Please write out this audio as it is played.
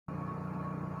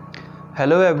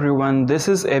Hello everyone, this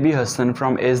is Hassan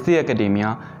from Azdee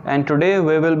Academia, and today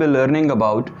we will be learning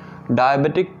about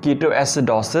Diabetic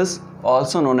Ketoacidosis,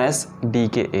 also known as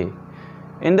DKA.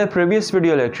 In the previous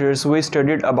video lectures, we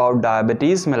studied about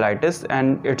diabetes mellitus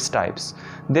and its types.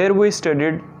 There we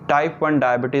studied type 1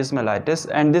 diabetes mellitus,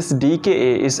 and this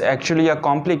DKA is actually a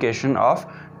complication of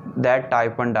that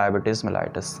type 1 diabetes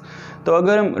mellitus. तो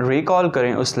अगर हम recall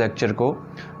करें उस lecture को,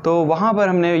 तो वहाँ पर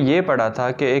हमने ये पढ़ा था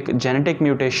कि एक जेनेटिक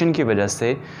म्यूटेशन की वजह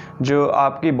से जो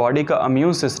आपकी बॉडी का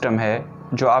इम्यून सिस्टम है,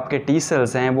 जो आपके टी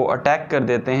सेल्स हैं, वो अटैक कर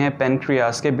देते हैं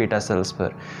पेनक्रियास के बीटा सेल्स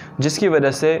पर, जिसकी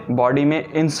वजह से बॉडी में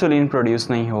इंसुलिन प्रोड्यूस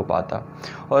नहीं हो पाता।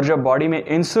 और जब बॉडी में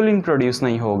इंसुलिन प्रोड्यूस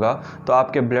नहीं होगा तो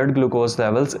आपके ब्लड ग्लूकोज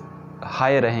लेवल्स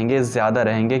हाई रहेंगे, ज़्यादा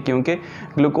रहेंगे, क्योंकि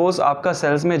ग्लूकोज आपका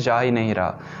सेल्स में जा ही नहीं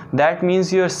रहा। That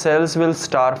means your sales will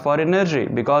starve for energy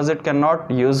because it can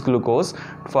not use glucose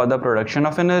for the production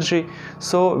of energy.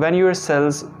 So when your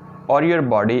sales or your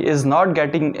body is not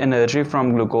getting energy from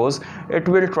glucose,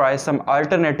 it will try some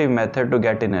alternative method to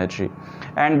get energy,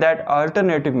 and that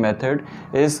alternative method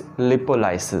is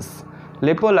lipolysis.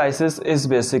 Lipolysis is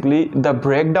basically the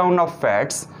breakdown of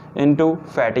fats into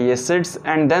fatty acids,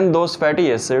 and then those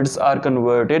fatty acids are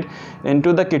converted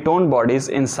into the ketone bodies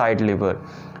inside liver,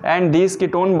 and these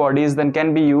ketone bodies then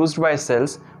can be used by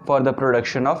cells for the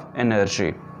production of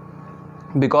energy,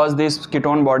 because these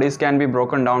ketone bodies can be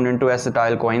broken down into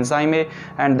acetyl coenzyme A,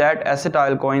 and that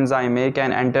acetyl coenzyme A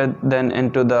can enter then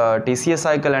into the TCA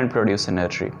cycle and produce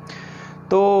energy.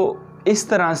 तो इस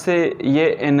तरह से ये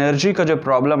energy का जो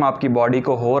problem आपकी body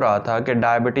को हो रहा था कि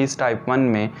डायबिटीज़ टाइप 1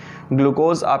 में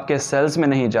ग्लूकोज आपके सेल्स में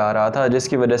नहीं जा रहा था,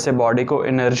 जिसकी वजह से बॉडी को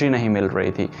एनर्जी नहीं मिल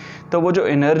रही थी। तो वो जो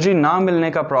एनर्जी ना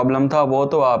मिलने का प्रॉब्लम था, वो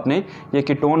तो आपने ये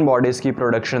कीटोन बॉडीज़ की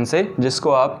प्रोडक्शन से,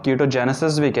 जिसको आप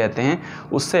कीटोजेनेसिस भी कहते हैं,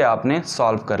 उससे आपने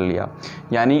सॉल्व कर लिया।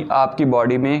 यानी आपकी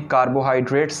बॉडी में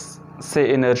कार्बोहाइड्रेट्स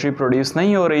से एनर्जी प्रोड्यूस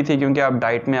नहीं हो रही थी, क्योंकि आप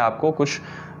डाइट में आपको कुछ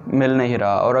मिल नहीं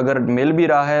रहा, और अगर मिल भी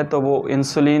रहा है तो वो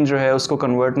इंसुलिन जो है उसको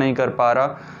कन्वर्ट नहीं कर पा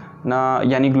रहा ना,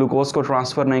 यानी ग्लूकोज को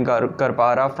ट्रांसफ़र नहीं कर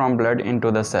पा रहा from blood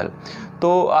into the cell.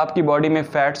 तो आपकी बॉडी में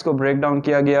फ़ैट्स को ब्रेक डाउन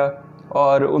किया गया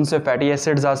और उनसे फैटी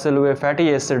एसिड्स हासिल हुए। फैटी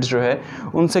एसिड्स जो है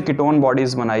उनसे कीटोन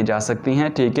बॉडीज़ बनाई जा सकती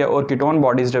हैं, ठीक है। और कीटोन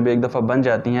बॉडीज़ जब एक दफ़ा बन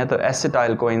जाती हैं तो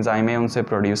एसिटाइल कोएंजाइम में उनसे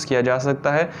प्रोड्यूस किया जा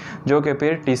सकता है, जो कि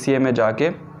फिर TCA में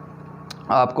जाके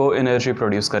आपको एनर्जी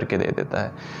प्रोड्यूस करके दे देता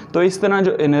है। तो इस तरह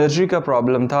जो एनर्जी का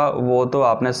प्रॉब्लम था वो तो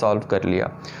आपने सॉल्व कर लिया,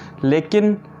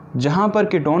 लेकिन जहाँ पर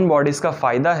कीटोन बॉडीज़ का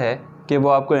फ़ायदा है कि वो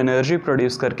आपको एनर्जी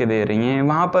प्रोड्यूस करके दे रही हैं,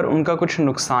 वहाँ पर उनका कुछ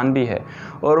नुकसान भी है।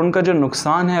 और उनका जो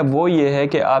नुकसान है वो ये है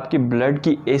कि आपकी ब्लड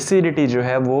की एसिडिटी जो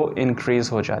है वो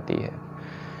इंक्रीज़ हो जाती है,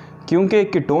 क्योंकि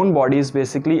कीटोन बॉडीज़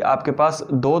बेसिकली आपके पास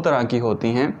दो तरह की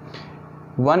होती हैं।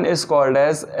 One is called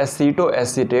as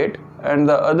acetoacetate and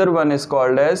the other one is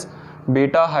called as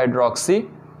beta hydroxy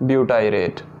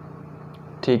butyrate,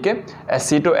 ठीक है।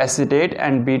 Acetoacetate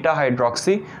and beta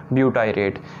hydroxy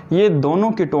butyrate, ये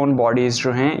दोनों कीटोन बॉडीज़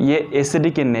जो हैं ये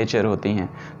एसिडिक इन नेचर होती हैं।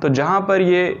 तो जहाँ पर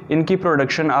ये इनकी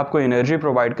प्रोडक्शन आपको एनर्जी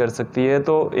प्रोवाइड कर सकती है,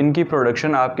 तो इनकी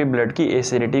प्रोडक्शन आपके ब्लड की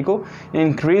एसिडिटी को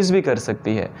इंक्रीज़ भी कर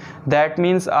सकती है। दैट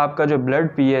मीन्स आपका जो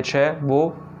ब्लड pH है वो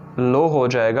लो हो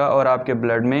जाएगा और आपके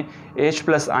ब्लड में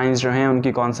H+ आयंस जो हैं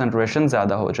उनकी कॉन्सेंट्रेशन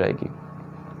ज़्यादा हो जाएगी।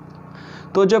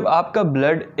 तो जब आपका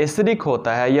ब्लड एसिडिक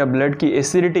होता है या ब्लड की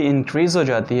एसिडिटी इंक्रीज़ हो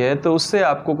जाती है, तो उससे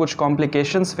आपको कुछ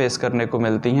कॉम्प्लिकेशंस फेस करने को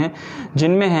मिलती हैं,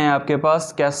 जिनमें हैं आपके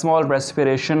पास कैस्मॉल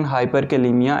respiration,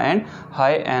 hyperkalaemia and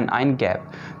high anion gap.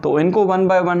 तो इनको वन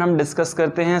बाय वन हम डिस्कस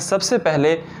करते हैं। सबसे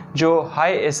पहले जो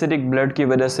हाई एसिडिक ब्लड की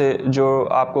वजह से जो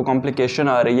आपको कॉम्प्लिकेशन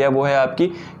आ रही है वो है आपकी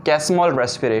कैस्मॉल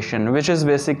respiration, which is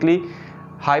basically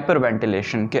hyper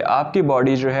ventilation, कि आपकी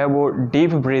बॉडी जो है वो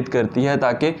डीप ब्रीथ करती है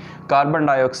ताकि कार्बन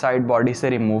डाइऑक्साइड बॉडी से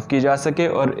रिमूव की जा सके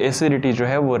और एसिडिटी जो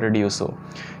है वो रिड्यूस हो,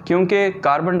 क्योंकि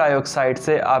कार्बन डाइऑक्साइड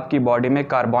से आपकी बॉडी में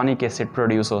कार्बोनिक एसिड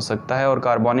प्रोड्यूस हो सकता है और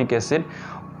कार्बोनिक एसिड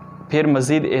फिर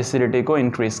मज़ीद एसिडिटी को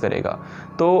इंक्रीज़ करेगा।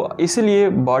 तो इसलिए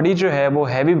बॉडी जो है वो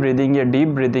हैवी ब्रीदिंग या डीप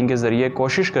ब्रीदिंग के ज़रिए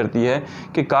कोशिश करती है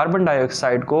कि कार्बन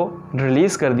डाइऑक्साइड को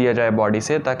रिलीज़ कर दिया जाए बॉडी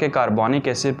से, ताकि कार्बोनिक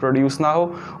एसिड प्रोड्यूस ना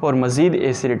हो और मज़ीद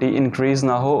एसिडिटी इंक्रीज़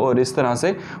ना हो, और इस तरह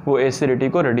से वो एसिडिटी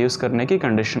को रिड्यूस करने की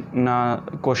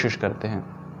कोशिश करते हैं।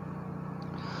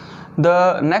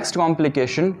 The next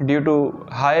complication due to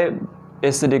high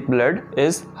acidic blood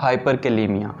is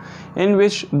hyperkalemia, in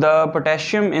which the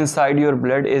potassium inside your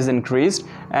blood is increased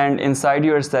and inside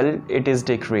your cell it is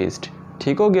decreased,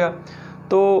 ठीक हो गया।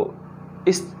 तो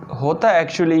इस होता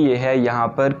एक्चुअली ये है यहाँ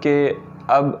पर कि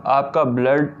अब आपका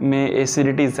ब्लड में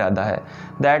एसिडिटी ज़्यादा है,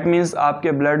 दैट मीन्स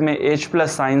आपके ब्लड में H+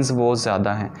 साइंस वो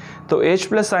ज़्यादा हैं। तो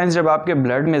H+ साइंस जब आपके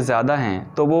ब्लड में ज़्यादा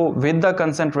हैं तो वो with the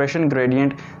concentration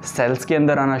gradient sales के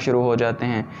अंदर आना शुरू हो जाते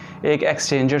हैं एक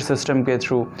एक्सचेंजर सिस्टम के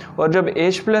थ्रू, और जब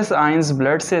H+ आइंस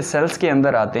ब्लड से सेल्स के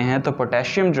अंदर आते हैं तो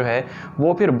पोटेशियम जो है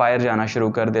वो फिर बाहर जाना शुरू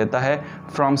कर देता है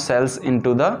from sales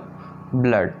into the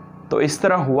blood. तो इस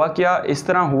तरह हुआ क्या, इस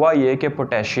तरह हुआ ये कि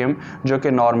पोटेशियम जो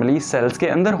कि नॉर्मली सेल्स के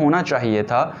अंदर होना चाहिए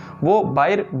था वो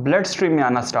बाहर ब्लड स्ट्रीम में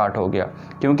आना स्टार्ट हो गया,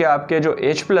 क्योंकि आपके जो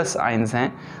H+ आइंस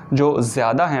हैं जो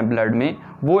ज़्यादा हैं ब्लड में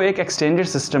वो एक एक्सचेंजर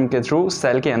सिस्टम के थ्रू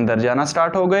सेल के अंदर जाना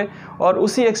स्टार्ट हो गए, और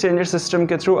उसी एक्सचेंजर सिस्टम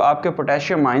के थ्रू आपके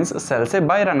पोटेशियम आइंस सेल से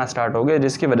बाहर आना स्टार्ट हो गए,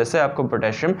 जिसकी वजह से आपको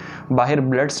पोटेशियम बाहर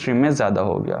ब्लड स्ट्रीम में ज़्यादा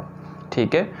हो गया।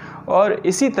 ठीक है, और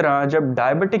इसी तरह जब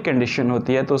डायबिटिक कंडीशन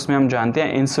होती है तो उसमें हम जानते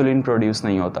हैं इंसुलिन प्रोड्यूस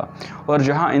नहीं होता, और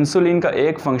जहां इंसुलिन का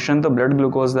एक फंक्शन तो ब्लड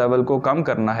ग्लूकोज लेवल को कम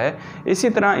करना है, इसी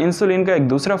तरह इंसुलिन का एक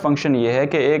दूसरा फंक्शन ये है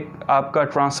कि एक आपका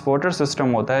ट्रांसपोर्टर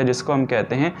सिस्टम होता है जिसको हम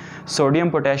कहते हैं सोडियम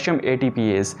पोटेशियम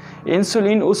ATPase।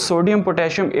 इंसुलिन उस सोडियम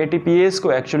पोटेशियम ATPase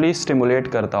को एक्चुअली स्टिमुलेट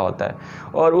करता होता है,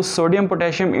 और उस सोडियम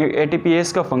पोटेशियम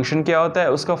ATPase का फंक्शन क्या होता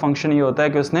है, उसका फंक्शन ये होता है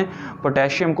कि उसने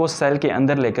पोटेशियम को सेल के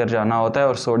अंदर लेकर जाना होता है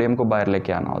और सोडियम को बाहर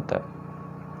लेके आना होता है।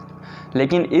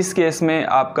 लेकिन इस केस में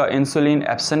आपका इंसुलिन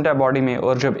एब्सेंट है बॉडी में,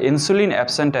 और जब इंसुलिन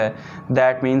एब्सेंट है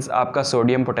दैट मीन्स आपका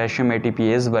सोडियम पोटेशियम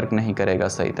ATPase वर्क नहीं करेगा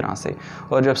सही तरह से,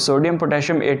 और जब सोडियम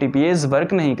पोटेशियम ATPase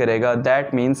वर्क नहीं करेगा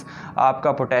दैट मीन्स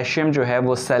आपका पोटेशियम जो है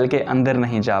वो सेल के अंदर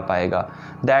नहीं जा पाएगा,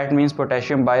 दैट मीन्स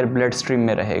पोटेशियम बाहर ब्लड स्ट्रीम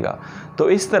में रहेगा। तो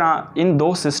इस तरह इन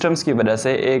दो सिस्टम्स की वजह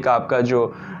से एक आपका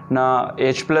जो ना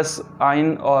H+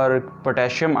 आइन और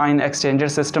पोटेशियम आइन एक्सचेंजर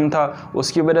सिस्टम था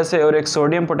उसकी वजह से, और एक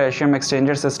सोडियम पोटेशियम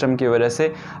एक्सचेंजर सिस्टम की वजह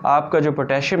से आपका जो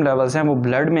पोटेशियम लेवल्स हैं वो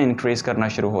ब्लड में इंक्रीज़ करना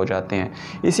शुरू हो जाते हैं।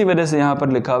 इसी वजह से यहाँ पर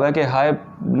लिखा हुआ है कि हाई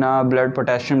ना blood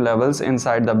potassium levels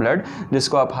inside the blood,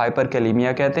 जिसको आप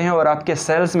हाइपरकैलेमिया कहते हैं, और आपके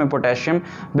सेल्स में पोटेशियम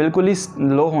बिल्कुल ही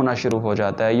लो होना शुरू हो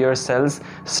जाता है। Your sales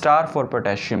star for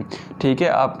potassium. ठीक है,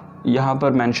 आप यहाँ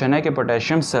पर मेंशन है कि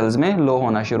पोटेशियम सेल्स में लो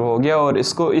होना शुरू हो गया, और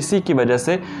इसको इसी की वजह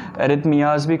से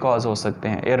एरिथमियाज भी कॉज हो सकते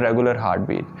हैं, इर्रेगुलर हार्ट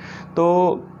बीट। तो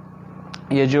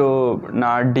ये जो ना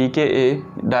DKA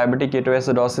डायबिटिक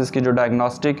केटोएसिडोसिस की जो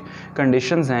डायग्नोस्टिक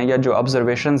कंडीशंस हैं या जो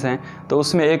ऑब्जर्वेशंस हैं, तो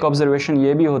उसमें एक ऑब्जर्वेशन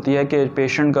ये भी होती है कि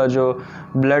पेशेंट का जो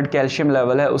ब्लड कैल्शियम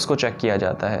लेवल है उसको चेक किया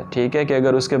जाता है। ठीक है, कि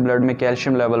अगर उसके ब्लड में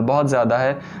कैल्शियम लेवल बहुत ज़्यादा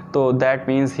है तो that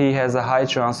means he has a high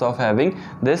chance of having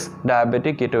this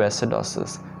diabetic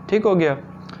ketoacidosis. ठीक हो गया।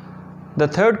 The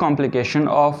third complication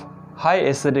of high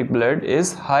acidic blood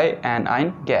is high anion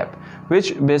gap, which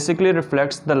basically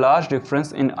reflects the large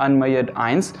difference in unmeasured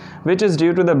ions which is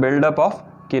due to the buildup of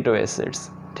ketoacids।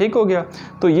 ठीक हो गया।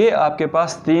 तो ये आपके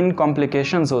पास 3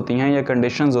 complications होती हैं या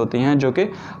कंडीशंस होती हैं जो कि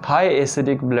हाई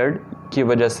एसिडिक ब्लड की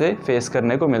वजह से फेस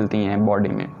करने को मिलती हैं बॉडी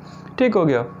में। ठीक हो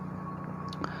गया।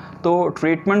 तो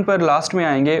ट्रीटमेंट पर लास्ट में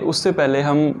आएंगे, उससे पहले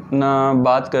हम ना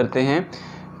बात करते हैं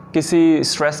किसी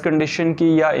स्ट्रेस कंडीशन की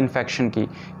या इन्फेक्शन की,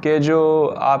 कि जो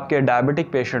आपके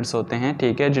डायबिटिक पेशेंट्स होते हैं,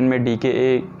 ठीक है, जिनमें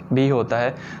DKA भी होता है,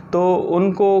 तो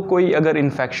उनको कोई अगर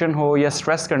इन्फेक्शन हो या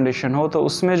स्ट्रेस कंडीशन हो तो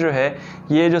उसमें जो है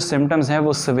ये जो सिम्टम्स हैं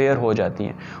वो सवेयर हो जाती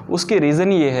हैं। उसकी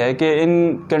रीज़न ये है कि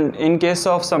in case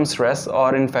of some stress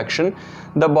और infection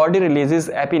the body releases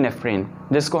epinephrine,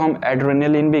 जिसको हम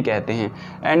एड्रेनलिन भी कहते हैं,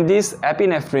 and this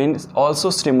epinephrine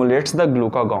also stimulates the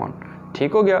glucagon.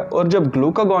 ठीक हो गया। और जब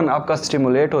ग्लूकागॉन आपका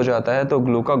स्टिमुलेट हो जाता है तो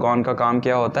ग्लूकागॉन का काम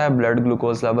क्या होता है, ब्लड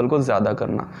ग्लूकोज लेवल को ज़्यादा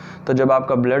करना। तो जब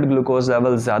आपका ब्लड ग्लूकोज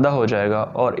लेवल ज़्यादा हो जाएगा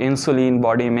और इंसुलिन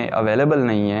बॉडी में अवेलेबल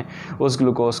नहीं है उस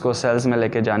ग्लूकोज को सेल्स में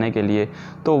लेके जाने के लिए,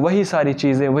 तो वही सारी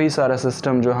चीज़ें, वही सारा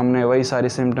सिस्टम जो हमने, वही सारी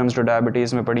सिम्टम्स जो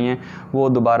डायबिटीज़ में पढ़ी हैं वो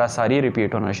दोबारा सारी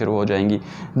रिपीट होना शुरू हो जाएंगी।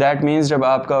 दैट मीन्स जब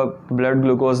आपका ब्लड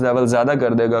ग्लूकोज लेवल ज़्यादा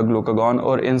कर देगा ग्लूकागॉन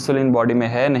और इंसुलिन बॉडी में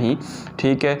है नहीं,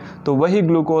 ठीक है, तो वही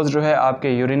ग्लूकोज जो है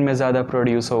आपके यूरिन में ज़्यादा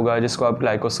प्रोड्यूस होगा, जिसको आप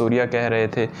ग्लाइकोसूरिया कह रहे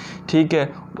थे। ठीक है,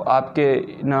 आपके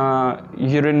ना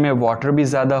यूरिन में वाटर भी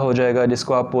ज़्यादा हो जाएगा,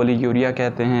 जिसको आप पोलीयूरिया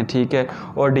कहते हैं। ठीक है,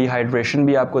 और डिहाइड्रेशन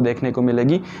भी आपको देखने को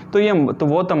मिलेगी। तो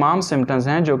वो तमाम सिम्टम्स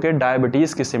हैं जो कि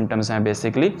डायबिटीज़ के सिम्टम्स हैं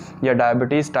बेसिकली, या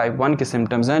डायबिटीज़ टाइप 1 के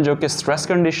सिम्टम्स हैं जो कि स्ट्रेस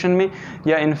कंडीशन में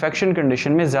या इन्फेक्शन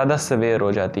कंडीशन में ज़्यादा सवेयर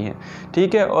हो जाती हैं।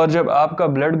 ठीक है, और जब आपका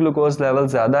ब्लड ग्लूकोज लेवल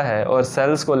ज़्यादा है और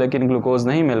सेल्स को लेकिन ग्लूकोज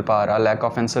नहीं मिल पा रहा लैक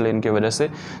ऑफ इंसुलिन की वजह से,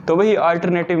 तो वही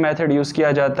अल्टरनेटिव मेथड यूज़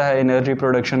किया जाता है एनर्जी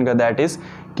प्रोडक्शन का, that is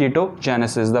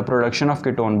कीटोजेनेसिस, the production of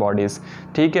ketone bodies.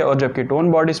 ठीक है, और जब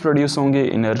कीटोन बॉडीज़ प्रोड्यूस होंगी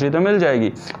एनर्जी तो मिल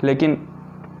जाएगी, लेकिन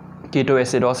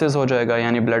कीटोएसिडोसिस हो जाएगा,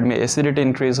 यानी ब्लड में एसिडिटी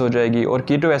इंक्रीज़ हो जाएगी। और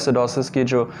कीटोएसिडोसिस की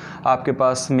जो आपके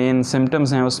पास मेन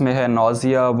सिम्टम्स हैं उसमें है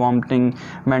nausea, vomiting,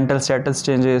 mental status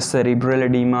changes, cerebral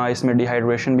edema, इसमें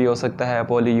डिहाइड्रेशन भी हो सकता है,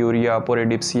 पॉलीयूरिया,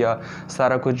 पोलिडिप्सिया,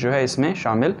 सारा कुछ जो है इसमें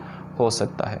शामिल हो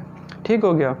सकता है। ठीक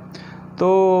हो गया।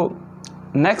 तो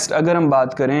नेक्स्ट अगर हम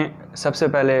बात करें सबसे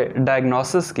पहले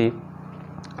डायग्नोसिस की,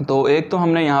 तो एक तो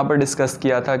हमने यहाँ पर डिस्कस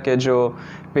किया था कि जो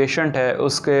पेशेंट है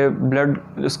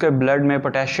उसके ब्लड में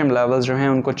पोटेशियम लेवल्स जो हैं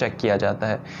उनको चेक किया जाता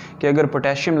है कि अगर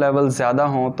पोटेशियम लेवल ज़्यादा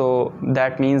हों तो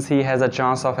that means he has a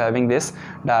chance of having this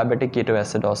diabetic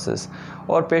ketoacidosis.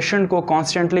 और पेशेंट को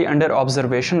कॉन्स्टेंटली अंडर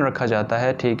ऑब्जर्वेशन रखा जाता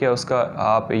है। ठीक है, उसका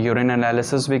आप यूरिन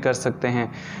एनालिसिस भी कर सकते हैं,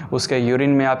 उसके यूरिन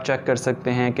में आप चेक कर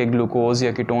सकते हैं कि ग्लूकोज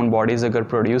या कीटोन बॉडीज़ अगर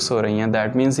प्रोड्यूस हो रही हैं,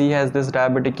 that means he has this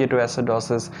diabetic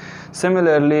ketoacidosis.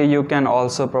 Similarly you can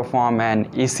also perform an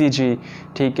ECG।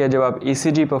 ठीक है, जब आप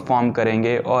ECG परफॉर्म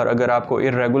करेंगे और अगर आपको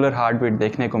इरेगुलर हार्ट बीट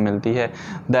देखने को मिलती है,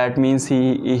 that means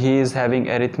he is having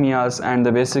arrhythmias, and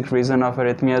the basic reason of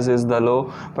arrhythmias is the low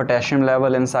potassium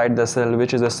level inside the cell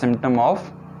which is a symptom of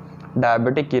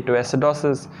diabetic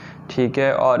ketoacidosis. ठीक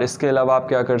है, और इसके अलावा आप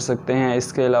क्या कर सकते हैं,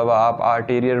 इसके अलावा आप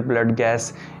arterial blood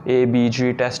gas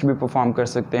ABG test भी परफॉर्म कर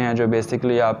सकते हैं, जो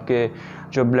बेसिकली आपके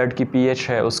जो ब्लड की pH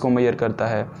है उसको मेजर करता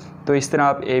है। तो इस तरह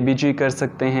आप ABG कर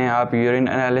सकते हैं, आप यूरिन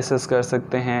एनालिसिस कर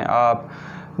सकते हैं, आप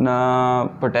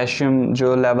पोटेशियम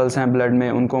जो लेवल्स हैं ब्लड में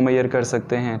उनको मेजर कर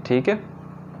सकते हैं। ठीक है,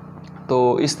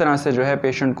 तो इस तरह से जो है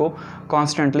पेशेंट को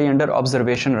कॉन्स्टेंटली अंडर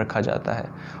ऑब्जर्वेशन रखा जाता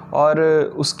है। और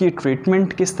उसकी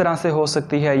ट्रीटमेंट किस तरह से हो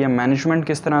सकती है या मैनेजमेंट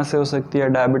किस तरह से हो सकती है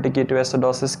डायबिटिक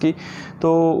कीटोएसिडोसिस की,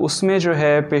 तो उसमें जो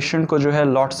है पेशेंट को जो है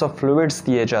लॉट्स ऑफ फ्लूइड्स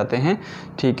दिए जाते हैं।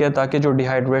 ठीक है, ताकि जो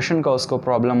डिहाइड्रेशन का उसको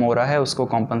प्रॉब्लम हो रहा है उसको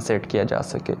कॉम्पनसेट किया जा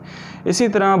सके। इसी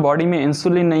तरह बॉडी में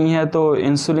इंसुलिन नहीं है तो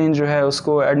इंसुलिन जो है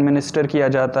उसको एडमिनिस्टर किया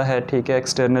जाता है, ठीक है,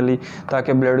 एक्सटर्नली,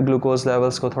 ताकि ब्लड ग्लूकोज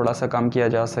लेवल्स को थोड़ा सा कम किया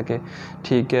जा सके।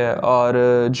 ठीक है,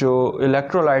 और जो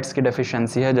इलेक्ट्रोलाइट्स की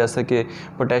डेफिशिएंसी है, जैसे कि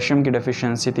पोटेशियम की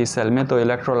डेफिशिएंसी थी सेल में, तो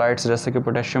इलेक्ट्रोलाइट्स जैसे कि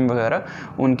पोटेशियम वगैरह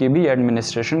उनकी भी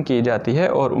एडमिनिस्ट्रेशन की जाती है।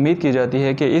 और उम्मीद की जाती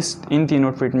है कि इन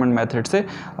तीनों ट्रीटमेंट मेथड से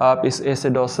आप इस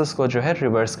एसिडोसिस को जो है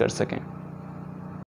रिवर्स कर सकें।